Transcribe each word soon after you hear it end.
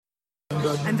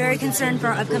I'm very concerned for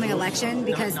our upcoming election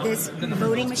because this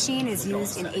voting machine is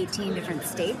used in 18 different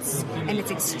states, and it's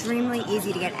extremely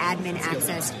easy to get admin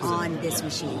access on this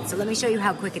machine. So let me show you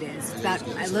how quick it is. It's about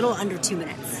a little under 2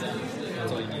 minutes.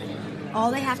 All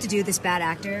they have to do, this bad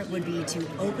actor, would be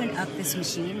to open up this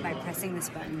machine by pressing this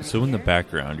button. Right so in the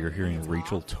background, you're hearing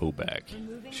Rachel Toback.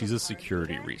 She's a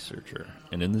security researcher,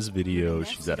 and in this video,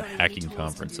 she's at a hacking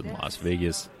conference in Las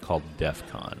Vegas called DEF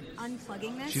CON.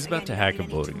 She's about to hack a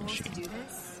voting machine.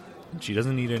 She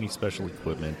doesn't need any special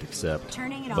equipment except,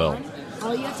 well,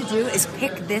 all you have to do is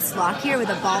pick this lock here with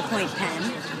a ballpoint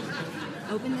pen.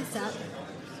 Open this up.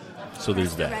 So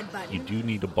there's that. You do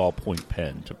need a ballpoint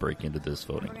pen to break into this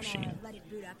voting machine.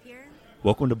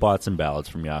 Welcome to Bots and Ballots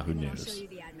from Yahoo News.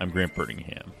 I'm Grant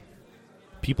Birmingham.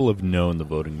 People have known the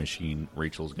voting machine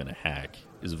Rachel's going to hack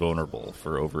is vulnerable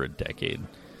for over a decade.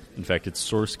 In fact, its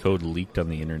source code leaked on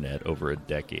the internet over a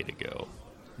decade ago.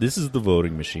 This is the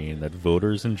voting machine that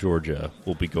voters in Georgia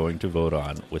will be going to vote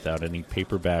on without any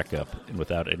paper backup and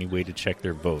without any way to check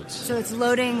their votes. So it's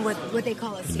loading what they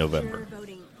call a in November.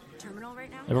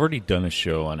 I've already done a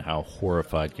show on how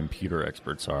horrified computer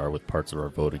experts are with parts of our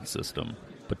voting system,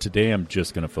 but today I'm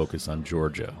just going to focus on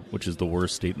Georgia, which is the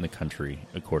worst state in the country,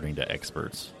 according to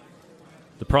experts.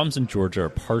 The problems in Georgia are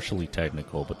partially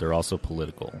technical, but they're also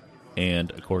political,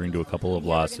 and according to a couple of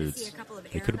lawsuits,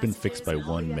 they could have been fixed by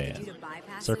one man,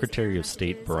 Secretary of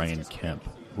State Brian Kemp,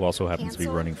 who also happens to be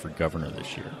running for governor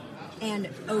this year. And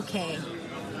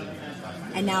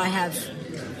now I have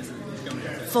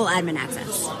full admin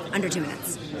access, under 2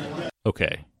 minutes.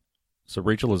 Okay, so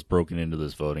Rachel has broken into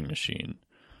this voting machine.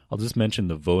 I'll just mention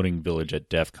the voting village at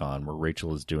DEF CON, where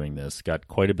Rachel is doing this, got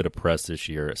quite a bit of press this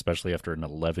year, especially after an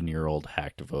 11-year-old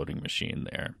hacked a voting machine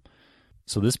there.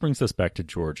 So this brings us back to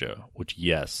Georgia, which,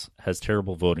 yes, has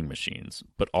terrible voting machines,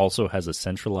 but also has a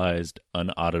centralized,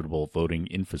 unauditable voting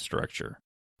infrastructure,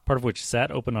 part of which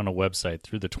sat open on a website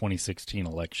through the 2016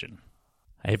 election.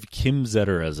 I have Kim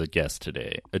Zetter as a guest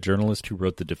today, a journalist who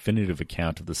wrote the definitive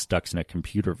account of the Stuxnet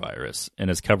computer virus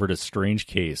and has covered a strange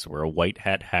case where a white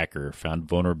hat hacker found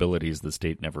vulnerabilities the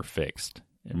state never fixed.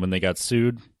 And when they got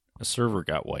sued, a server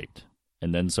got wiped,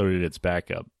 and then so did its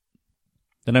backup.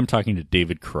 Then I'm talking to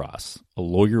David Cross, a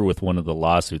lawyer with one of the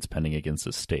lawsuits pending against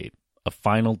the state, a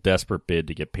final desperate bid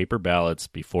to get paper ballots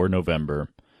before November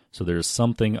so there's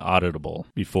something auditable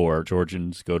before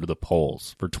Georgians go to the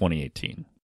polls for 2018.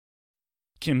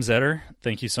 Kim Zetter,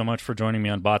 thank you so much for joining me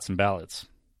on Bots and Ballots.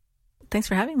 Thanks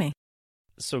for having me.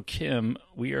 So, Kim,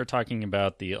 we are talking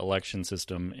about the election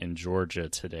system in Georgia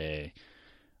today.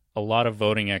 A lot of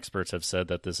voting experts have said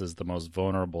that this is the most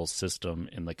vulnerable system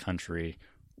in the country.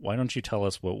 Why don't you tell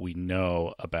us what we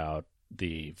know about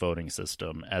the voting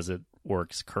system as it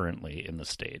works currently in the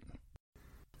state?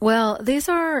 Well, these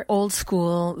are old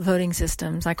school voting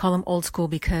systems. I call them old school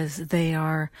because they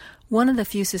are one of the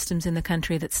few systems in the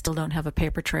country that still don't have a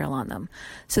paper trail on them.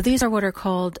 So these are what are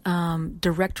called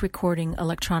direct recording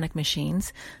electronic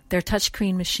machines. They're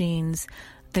touchscreen machines.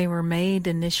 They were made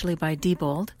initially by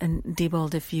Diebold, and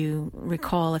Diebold, if you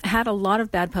recall, had a lot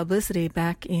of bad publicity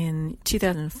back in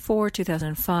 2004,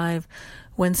 2005,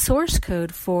 when source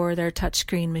code for their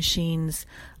touchscreen machines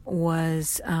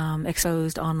was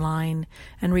exposed online,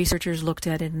 and researchers looked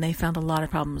at it and they found a lot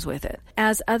of problems with it.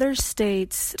 As other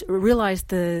states realized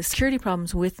the security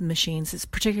problems with machines,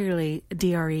 particularly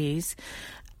DREs,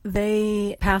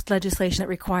 they passed legislation that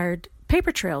required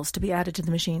paper trails to be added to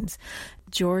the machines.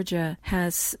 Georgia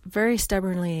has very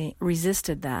stubbornly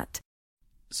resisted that.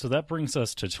 So that brings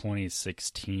us to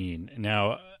 2016.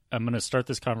 Now, I'm going to start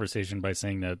this conversation by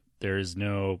saying that there is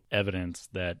no evidence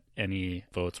that any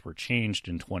votes were changed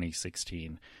in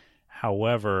 2016.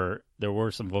 However, there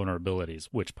were some vulnerabilities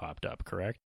which popped up,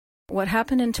 correct? What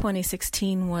happened in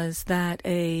 2016 was that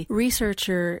a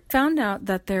researcher found out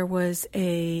that there was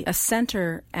a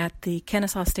center at the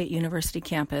Kennesaw State University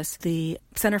campus, the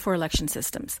Center for Election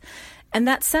Systems. And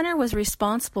that center was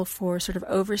responsible for sort of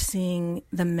overseeing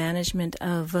the management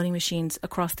of voting machines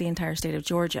across the entire state of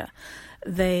Georgia.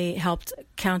 They helped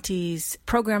counties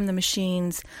program the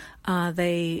machines.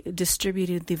 They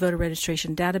distributed the voter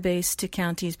registration database to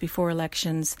counties before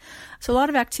elections. So a lot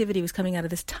of activity was coming out of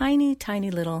this tiny,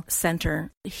 tiny little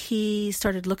center. He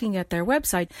started looking at their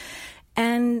website,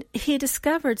 and he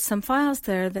discovered some files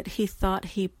there that he thought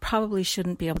he probably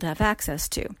shouldn't be able to have access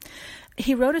to.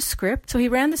 He wrote a script. So he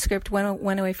ran the script,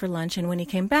 went away for lunch, and when he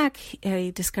came back,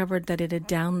 he discovered that it had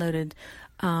downloaded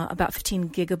about 15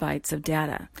 gigabytes of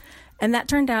data. And that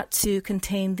turned out to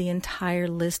contain the entire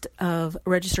list of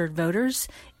registered voters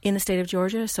in the state of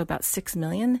Georgia, so about 6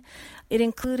 million. It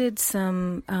included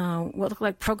some what looked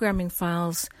like programming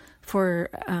files for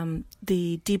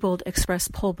the Diebold Express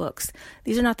poll books.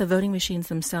 These are not the voting machines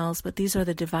themselves, but these are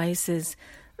the devices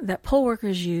that poll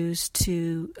workers use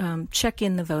to check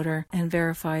in the voter and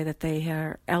verify that they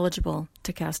are eligible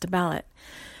to cast a ballot.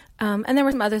 And there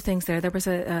were some other things there. There was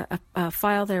a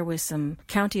file there with some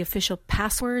county official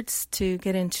passwords to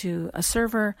get into a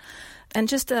server and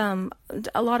just a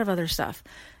lot of other stuff.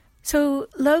 So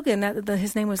Logan,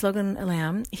 his name was Logan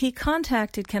Lamb, he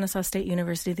contacted Kennesaw State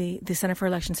University, the Center for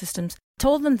Election Systems,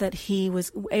 told them that he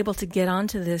was able to get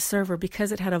onto this server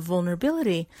because it had a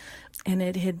vulnerability and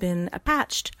it had been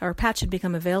patched, or a patch had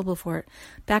become available for it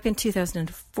back in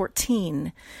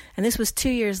 2014. And this was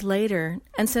 2 years later.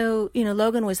 And so,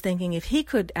 Logan was thinking if he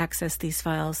could access these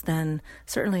files, then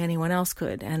certainly anyone else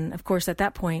could. And of course, at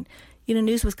that point,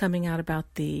 news was coming out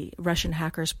about the Russian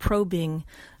hackers probing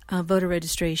voter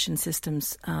registration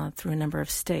systems through a number of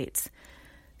states.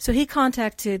 So he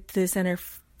contacted the Center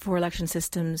for Election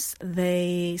Systems.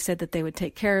 They said that they would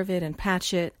take care of it and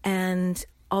patch it. And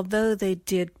although they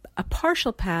did a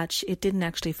partial patch, it didn't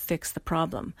actually fix the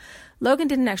problem. Logan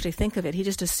didn't actually think of it. He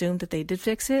just assumed that they did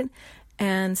fix it.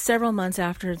 And several months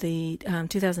after the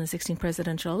 2016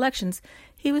 presidential elections,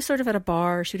 he was sort of at a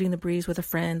bar shooting the breeze with a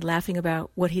friend, laughing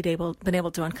about what he'd been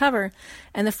able to uncover.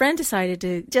 And the friend decided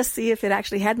to just see if it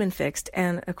actually had been fixed.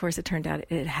 And of course, it turned out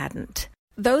it hadn't.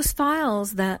 Those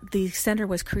files that the center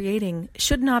was creating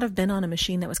should not have been on a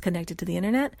machine that was connected to the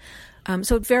internet.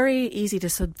 So it's very easy to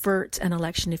subvert an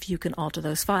election if you can alter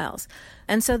those files.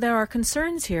 And so there are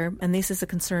concerns here, and this is a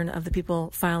concern of the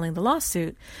people filing the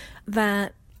lawsuit,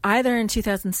 that either in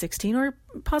 2016 or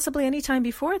possibly any time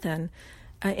before then,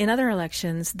 in other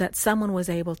elections, that someone was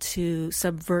able to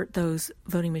subvert those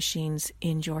voting machines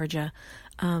in Georgia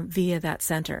via that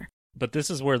center. But this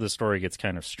is where the story gets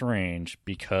kind of strange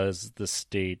because the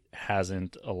state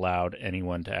hasn't allowed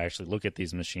anyone to actually look at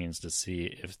these machines to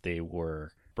see if they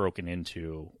were broken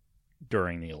into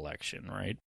during the election,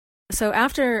 right? So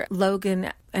after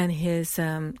Logan and his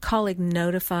colleague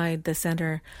notified the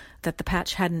center that the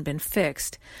patch hadn't been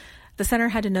fixed, the center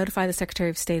had to notify the Secretary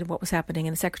of State of what was happening,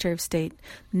 and the Secretary of State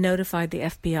notified the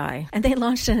FBI. And they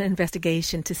launched an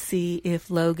investigation to see if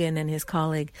Logan and his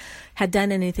colleague had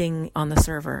done anything on the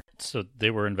server. So they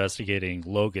were investigating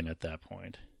Logan at that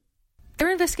point.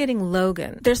 They're investigating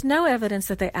Logan. There's no evidence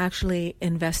that they actually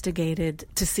investigated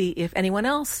to see if anyone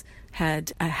else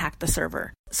had hacked the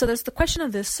server. So there's the question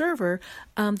of this server.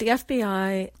 The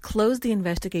FBI closed the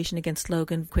investigation against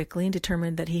Logan quickly and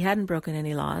determined that he hadn't broken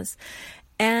any laws.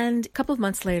 And a couple of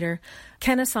months later,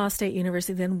 Kennesaw State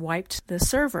University then wiped the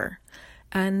server,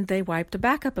 and they wiped a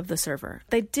backup of the server.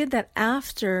 They did that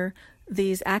after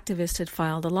these activists had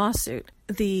filed a lawsuit.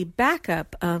 The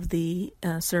backup of the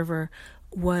server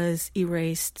was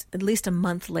erased at least a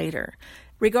month later.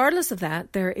 Regardless of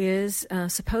that, there is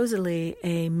supposedly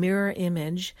a mirror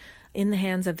image in the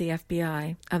hands of the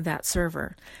FBI of that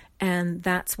server. And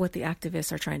that's what the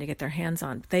activists are trying to get their hands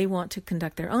on. They want to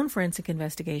conduct their own forensic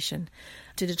investigation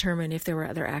to determine if there were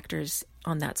other actors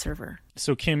on that server.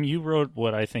 So, Kim, you wrote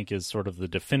what I think is sort of the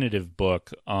definitive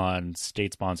book on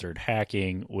state-sponsored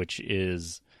hacking, which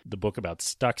is the book about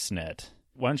Stuxnet.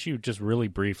 Why don't you just really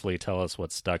briefly tell us what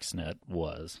Stuxnet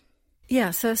was?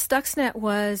 Yeah, so Stuxnet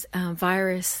was a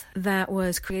virus that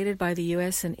was created by the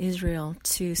U.S. and Israel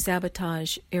to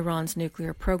sabotage Iran's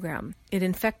nuclear program. It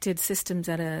infected systems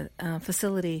at a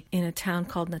facility in a town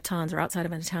called Natanz, or outside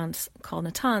of a town called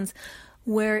Natanz,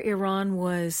 where Iran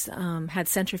had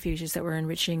centrifuges that were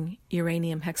enriching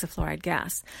uranium hexafluoride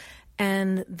gas.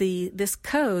 And this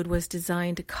code was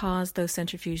designed to cause those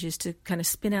centrifuges to kind of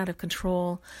spin out of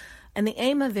control. And the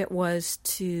aim of it was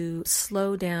to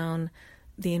slow down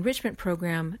the enrichment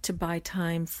program to buy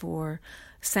time for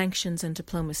sanctions and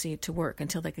diplomacy to work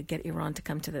until they could get Iran to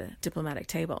come to the diplomatic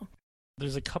table.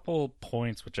 There's a couple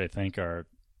points which I think are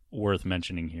worth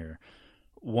mentioning here.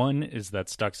 One is that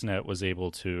Stuxnet was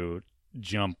able to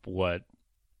jump what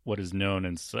is known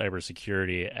in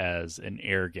cybersecurity as an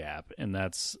air gap, and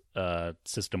that's a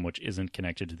system which isn't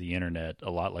connected to the internet, a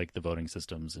lot like the voting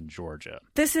systems in Georgia.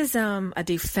 This is a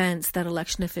defense that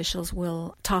election officials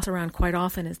will toss around quite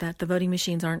often, is that the voting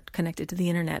machines aren't connected to the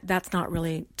internet. That's not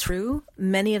really true.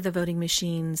 Many of the voting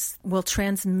machines will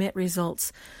transmit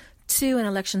results to an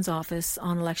elections office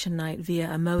on election night via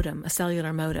a modem, a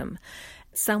cellular modem.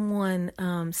 Someone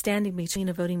standing between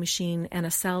a voting machine and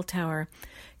a cell tower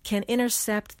can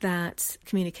intercept that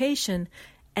communication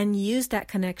and use that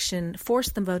connection, force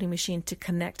the voting machine to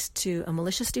connect to a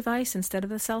malicious device instead of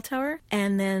the cell tower,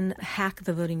 and then hack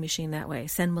the voting machine that way,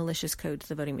 send malicious code to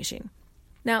the voting machine.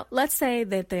 Now, let's say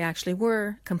that they actually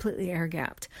were completely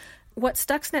air-gapped. What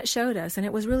Stuxnet showed us, and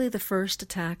it was really the first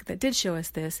attack that did show us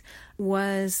this,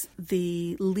 was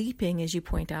the leaping, as you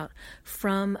point out,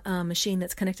 from a machine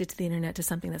that's connected to the internet to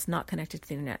something that's not connected to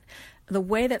the internet. The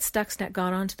way that Stuxnet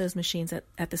got onto those machines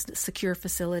at this secure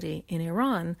facility in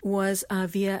Iran was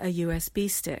via a USB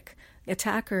stick.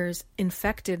 Attackers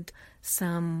infected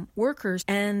some workers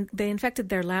and they infected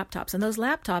their laptops. And those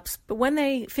laptops, but when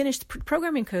they finished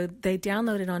programming code, they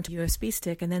download it onto a USB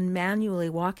stick and then manually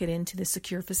walk it into the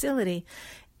secure facility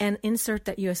and insert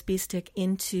that USB stick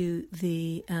into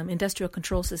the industrial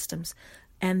control systems.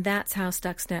 And that's how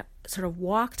Stuxnet sort of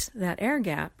walked that air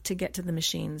gap to get to the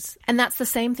machines. And that's the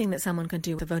same thing that someone can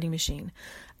do with a voting machine.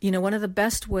 You know, one of the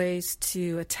best ways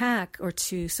to attack or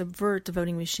to subvert the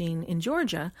voting machine in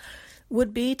Georgia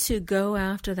would be to go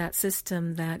after that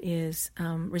system that is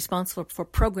responsible for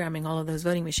programming all of those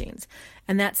voting machines.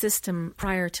 And that system,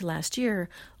 prior to last year,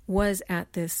 was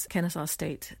at this Kennesaw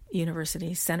State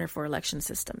University Center for Election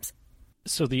Systems.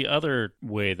 So the other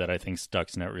way that I think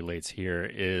Stuxnet relates here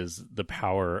is the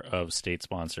power of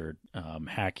state-sponsored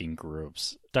hacking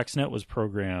groups. Stuxnet was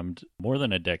programmed more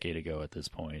than a decade ago at this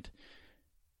point.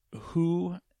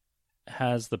 Who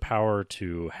has the power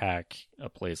to hack a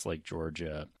place like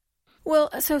Georgia?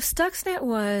 Well, so Stuxnet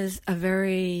was a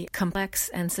very complex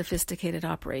and sophisticated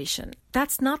operation.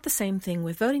 That's not the same thing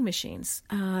with voting machines.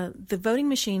 The voting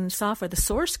machine software, the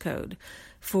source code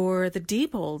for the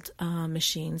Diebold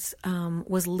machines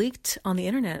was leaked on the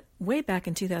internet way back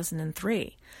in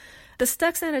 2003. The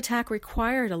Stuxnet attack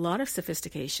required a lot of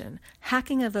sophistication.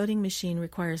 Hacking a voting machine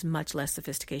requires much less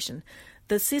sophistication.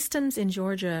 The systems in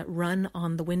Georgia run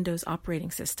on the Windows operating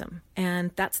system,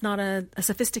 and that's not a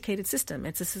sophisticated system.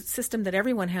 It's a system that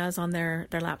everyone has on their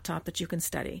laptop that you can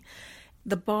study.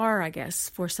 The bar, I guess,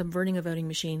 for subverting a voting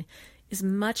machine is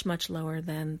much, much lower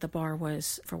than the bar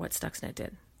was for what Stuxnet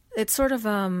did. It's sort of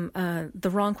the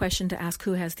wrong question to ask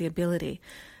who has the ability,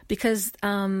 because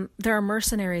there are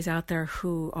mercenaries out there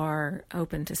who are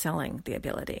open to selling the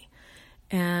ability.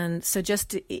 And so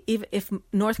if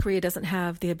North Korea doesn't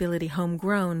have the ability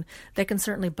homegrown, they can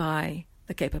certainly buy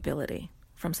the capability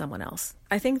from someone else.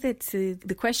 I think that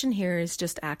the question here is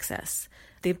just access.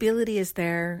 The ability is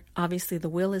there. Obviously, the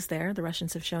will is there. The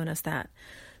Russians have shown us that.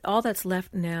 All that's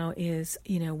left now is,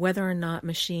 whether or not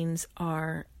machines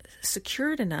are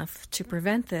secured enough to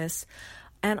prevent this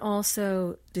and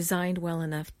also designed well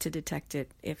enough to detect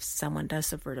it if someone does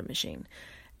subvert a machine.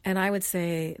 And I would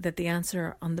say that the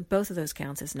answer on both of those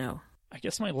counts is no. I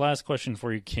guess my last question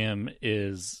for you, Kim,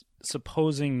 is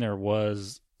supposing there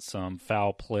was some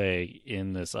foul play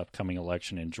in this upcoming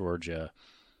election in Georgia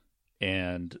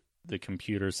and the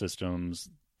computer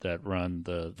systems that run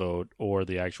the vote or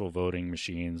the actual voting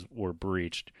machines were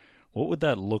breached, what would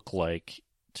that look like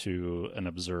to an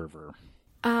observer?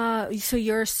 So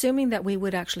you're assuming that we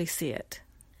would actually see it.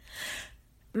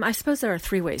 I suppose there are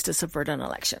three ways to subvert an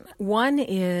election. One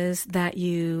is that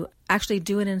you actually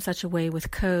do it in such a way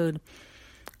with code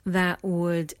that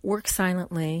would work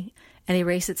silently and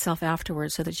erase itself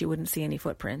afterwards so that you wouldn't see any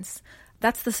footprints.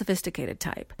 That's the sophisticated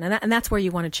type. And that's where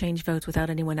you want to change votes without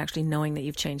anyone actually knowing that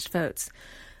you've changed votes.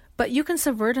 But you can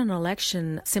subvert an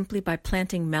election simply by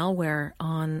planting malware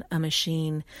on a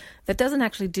machine that doesn't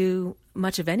actually do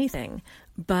much of anything,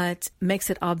 but makes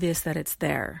it obvious that it's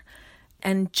there.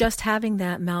 And just having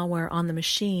that malware on the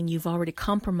machine, you've already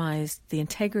compromised the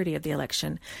integrity of the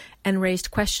election and raised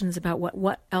questions about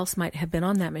what else might have been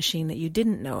on that machine that you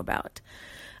didn't know about.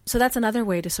 So that's another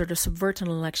way to sort of subvert an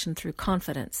election through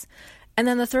confidence. And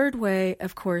then the third way,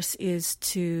 of course, is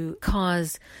to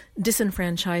cause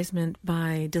disenfranchisement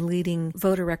by deleting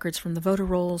voter records from the voter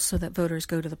rolls so that voters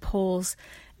go to the polls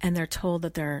and they're told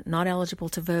that they're not eligible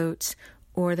to vote,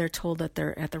 or they're told that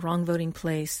they're at the wrong voting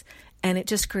place. And it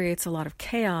just creates a lot of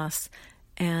chaos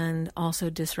and also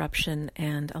disruption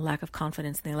and a lack of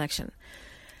confidence in the election.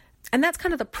 And that's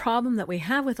kind of the problem that we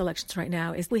have with elections right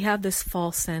now, is we have this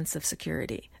false sense of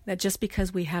security, that just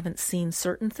because we haven't seen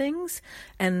certain things,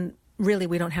 and really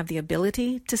we don't have the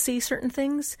ability to see certain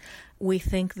things, we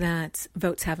think that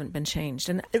votes haven't been changed.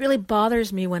 And it really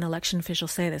bothers me when election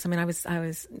officials say this. I mean, I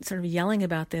was sort of yelling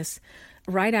about this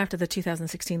right after the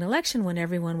 2016 election when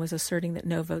everyone was asserting that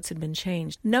no votes had been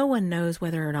changed. No one knows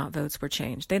whether or not votes were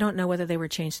changed. They don't know whether they were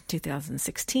changed in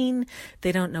 2016.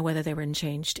 They don't know whether they were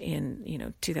changed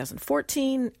in,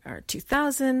 2014 or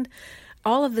 2000.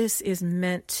 All of this is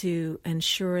meant to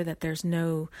ensure that there's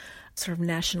no sort of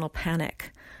national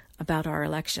panic about our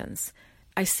elections.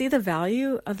 I see the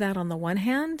value of that on the one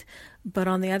hand, but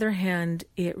on the other hand,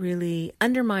 it really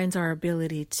undermines our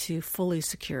ability to fully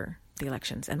secure the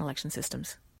elections and election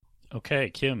systems.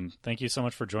 Okay, Kim, thank you so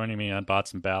much for joining me on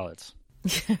Bots and Ballots.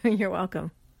 You're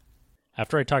welcome.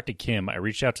 After I talked to Kim, I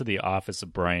reached out to the office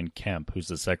of Brian Kemp, who's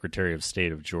the Secretary of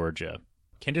State of Georgia.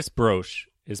 Candace Broche,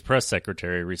 his press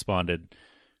secretary, responded,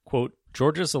 quote,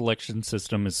 Georgia's election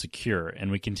system is secure,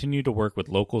 and we continue to work with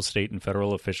local, state, and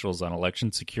federal officials on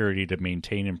election security to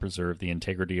maintain and preserve the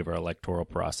integrity of our electoral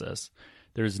process.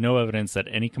 There is no evidence that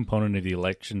any component of the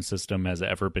election system has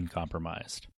ever been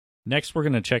compromised. Next, we're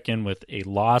going to check in with a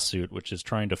lawsuit which is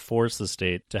trying to force the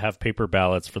state to have paper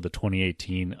ballots for the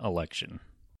 2018 election.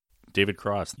 David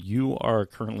Cross, you are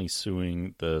currently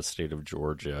suing the state of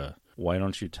Georgia. Why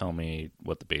don't you tell me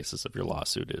what the basis of your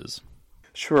lawsuit is?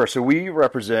 Sure. So we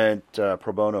represent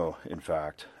pro bono, in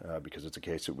fact, because it's a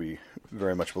case that we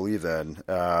very much believe in.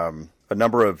 A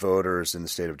number of voters in the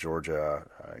state of Georgia,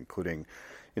 including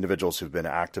individuals who've been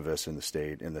activists in the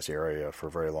state in this area for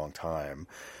a very long time.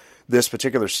 This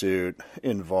particular suit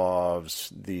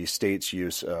involves the state's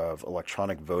use of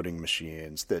electronic voting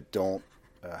machines that don't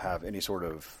have any sort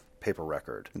of paper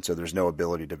record. And so there's no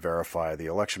ability to verify the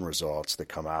election results that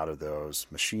come out of those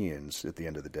machines at the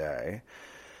end of the day.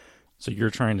 So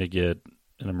you're trying to get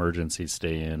an emergency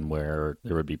stay-in where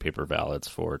there would be paper ballots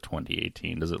for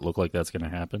 2018. Does it look like that's going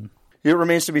to happen? It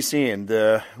remains to be seen.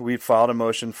 We filed a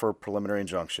motion for preliminary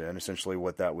injunction. Essentially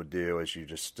what that would do, as you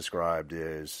just described,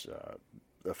 is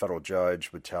a federal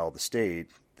judge would tell the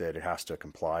state that it has to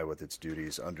comply with its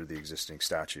duties under the existing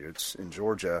statutes in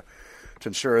Georgia to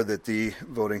ensure that the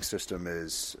voting system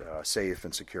is safe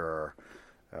and secure.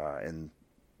 And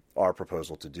our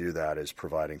proposal to do that is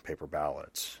providing paper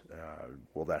ballots.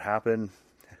 Will that happen?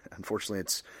 Unfortunately,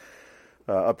 it's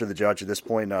up to the judge at this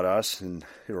point, not us, and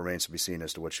it remains to be seen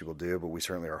as to what she will do, but we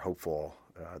certainly are hopeful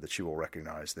that she will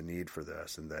recognize the need for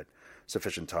this and that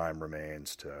sufficient time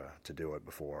remains to do it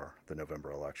before the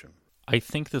November election. I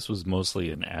think this was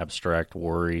mostly an abstract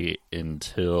worry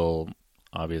until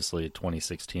obviously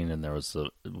 2016, and there was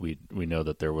we know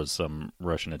that there was some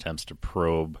Russian attempts to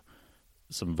probe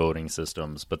some voting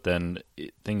systems, but then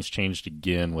things changed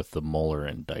again with the Mueller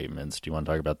indictments. Do you want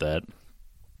to talk about that?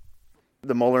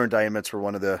 The Mueller indictments were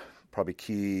one of the probably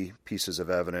key pieces of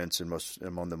evidence and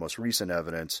among the most recent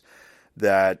evidence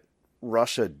that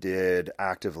Russia did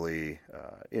actively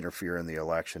interfere in the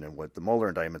election. And what the Mueller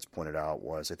indictments pointed out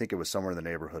was, I think it was somewhere in the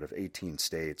neighborhood of 18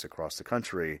 states across the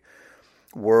country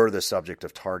were the subject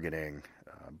of targeting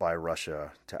by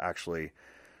Russia to actually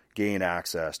gain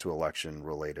access to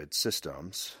election-related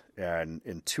systems. And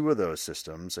in two of those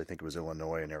systems, I think it was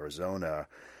Illinois and Arizona,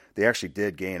 they actually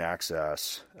did gain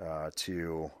access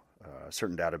to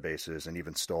certain databases and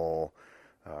even stole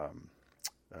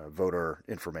voter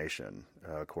information,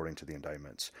 according to the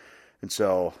indictments. And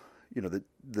so,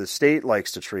 the state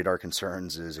likes to treat our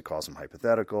concerns as it calls them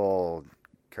hypothetical,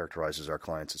 characterizes our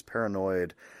clients as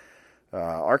paranoid.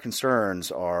 Our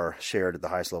concerns are shared at the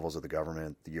highest levels of the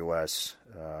government. The U.S.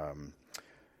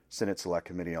 Senate Select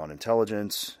Committee on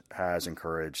Intelligence has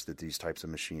encouraged that these types of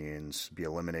machines be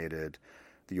eliminated.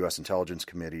 The U.S. Intelligence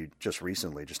Committee just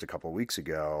recently, just a couple of weeks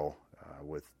ago,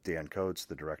 with Dan Coats,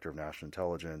 the Director of National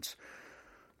Intelligence,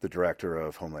 the Director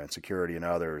of Homeland Security, and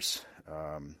others,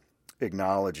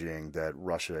 acknowledging that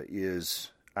Russia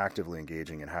is actively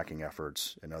engaging in hacking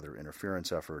efforts and other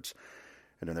interference efforts.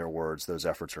 And in their words, those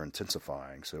efforts are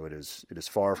intensifying. So it is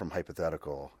far from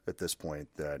hypothetical at this point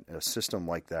that a system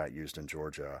like that used in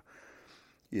Georgia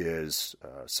is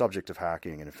subject of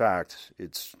hacking. And in fact,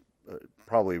 it's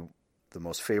probably the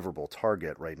most favorable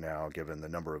target right now, given the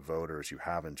number of voters you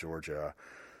have in Georgia,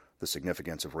 the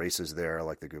significance of races there,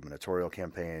 like the gubernatorial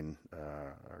campaign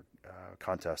or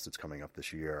contest that's coming up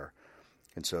this year.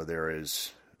 And so there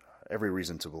is every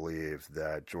reason to believe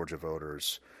that Georgia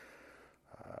voters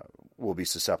will be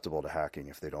susceptible to hacking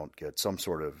if they don't get some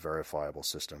sort of verifiable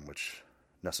system, which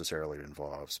necessarily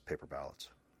involves paper ballots.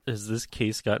 Has this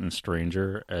case gotten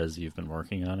stranger as you've been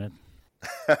working on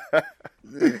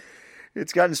it?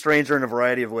 It's gotten stranger in a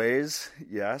variety of ways,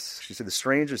 yes. She said the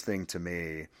strangest thing to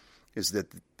me is that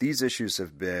these issues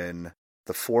have been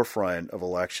the forefront of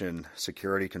election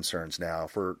security concerns now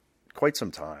for quite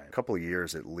some time, a couple of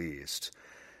years at least.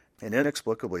 And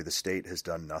inexplicably, the state has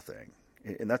done nothing.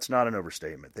 And that's not an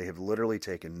overstatement. They have literally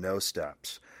taken no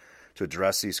steps to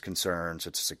address these concerns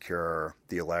and to secure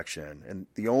the election. And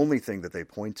the only thing that they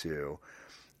point to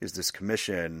is this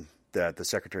commission that the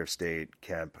Secretary of State,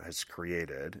 Kemp, has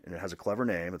created. And it has a clever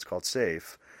name. It's called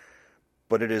SAFE.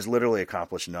 But it has literally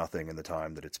accomplished nothing in the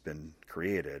time that it's been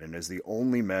created and is the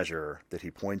only measure that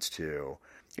he points to.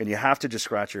 And you have to just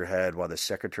scratch your head why the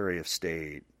Secretary of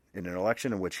State, in an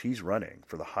election in which he's running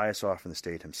for the highest office in the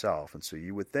state himself, and so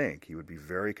you would think he would be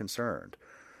very concerned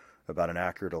about an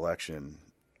accurate election,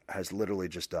 has literally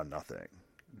just done nothing.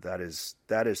 That is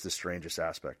the strangest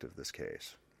aspect of this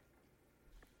case.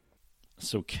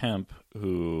 So Kemp,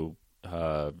 who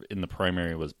in the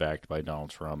primary was backed by Donald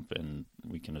Trump, and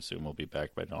we can assume will be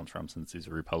backed by Donald Trump since he's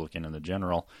a Republican in the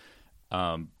general,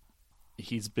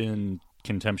 he's been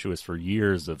contemptuous for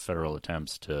years of federal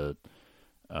attempts to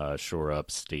shore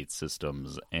up state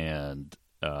systems, and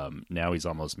now he's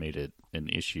almost made it an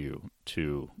issue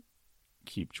to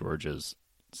keep Georgia's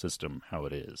system how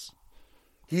it is.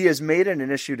 He has made it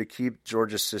an issue to keep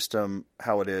Georgia's system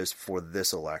how it is for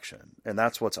this election, and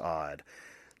that's what's odd.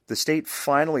 The state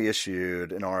finally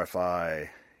issued an RFI,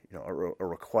 a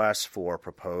request for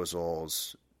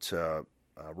proposals to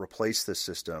replace this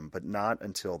system, but not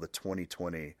until the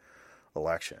 2020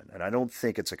 election. And I don't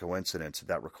think it's a coincidence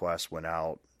that request went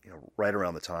out, right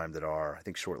around the time that I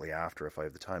think shortly after, if I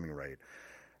have the timing right,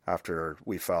 after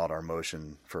we filed our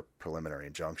motion for preliminary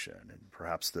injunction. And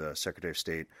perhaps the Secretary of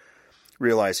State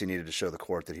realized he needed to show the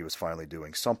court that he was finally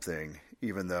doing something,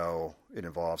 even though it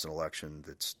involves an election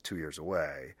that's 2 years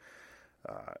away.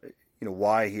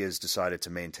 Why he has decided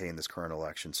to maintain this current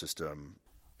election system.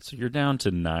 So you're down to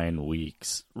 9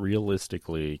 weeks.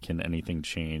 Realistically, can anything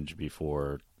change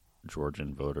before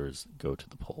Georgian voters go to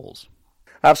the polls?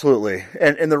 Absolutely.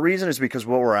 And the reason is because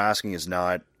what we're asking is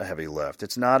not a heavy lift.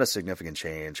 It's not a significant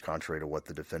change, contrary to what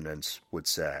the defendants would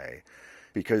say,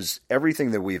 because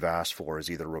everything that we've asked for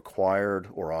is either required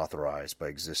or authorized by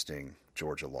existing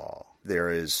Georgia law. There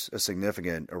is a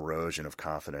significant erosion of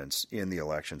confidence in the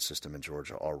election system in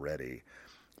Georgia already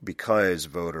because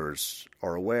voters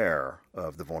are aware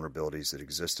of the vulnerabilities that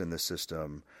exist in this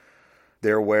system.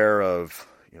 They're aware of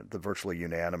the virtually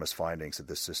unanimous findings that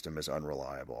this system is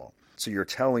unreliable. So you're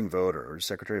telling voters,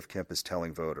 Secretary of Kemp is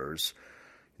telling voters,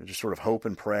 just sort of hope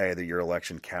and pray that your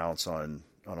election counts on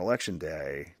election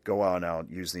day, go out,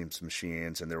 use these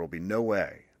machines, and there will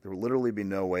literally be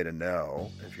no way to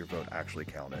know if your vote actually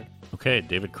counted. Okay,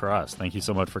 David Cross, thank you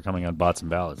so much for coming on Bots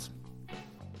and Ballots.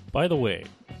 By the way,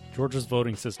 Georgia's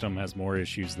voting system has more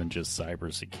issues than just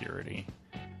cybersecurity.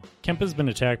 Kemp has been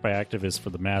attacked by activists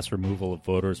for the mass removal of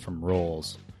voters from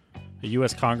rolls. A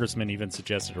U.S. congressman even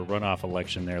suggested a runoff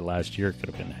election there last year could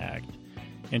have been hacked.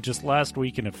 And just last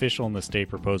week, an official in the state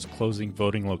proposed closing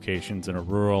voting locations in a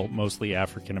rural, mostly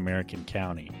African-American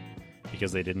county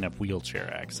because they didn't have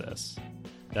wheelchair access.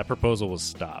 That proposal was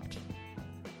stopped.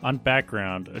 On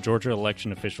background, a Georgia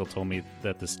election official told me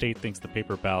that the state thinks the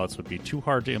paper ballots would be too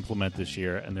hard to implement this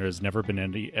year, and there has never been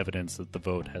any evidence that the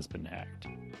vote has been hacked.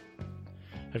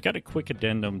 I've got a quick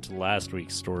addendum to last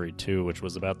week's story, too, which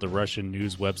was about the Russian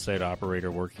news website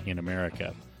operator working in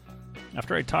America.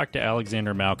 After I talked to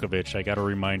Alexander Malkovich, I got a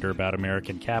reminder about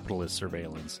American capitalist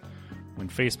surveillance, when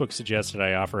Facebook suggested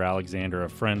I offer Alexander a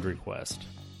friend request.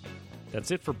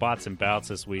 That's it for Bots and Bouts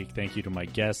this week. Thank you to my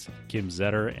guests, Kim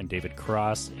Zetter and David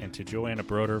Cross, and to Joanna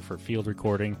Broder for field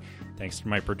recording. Thanks to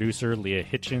my producer, Leah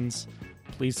Hitchens.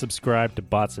 Please subscribe to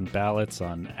Bots and Ballots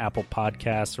on Apple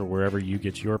Podcasts or wherever you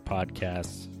get your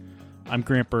podcasts. I'm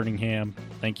Grant Birmingham.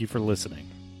 Thank you for listening.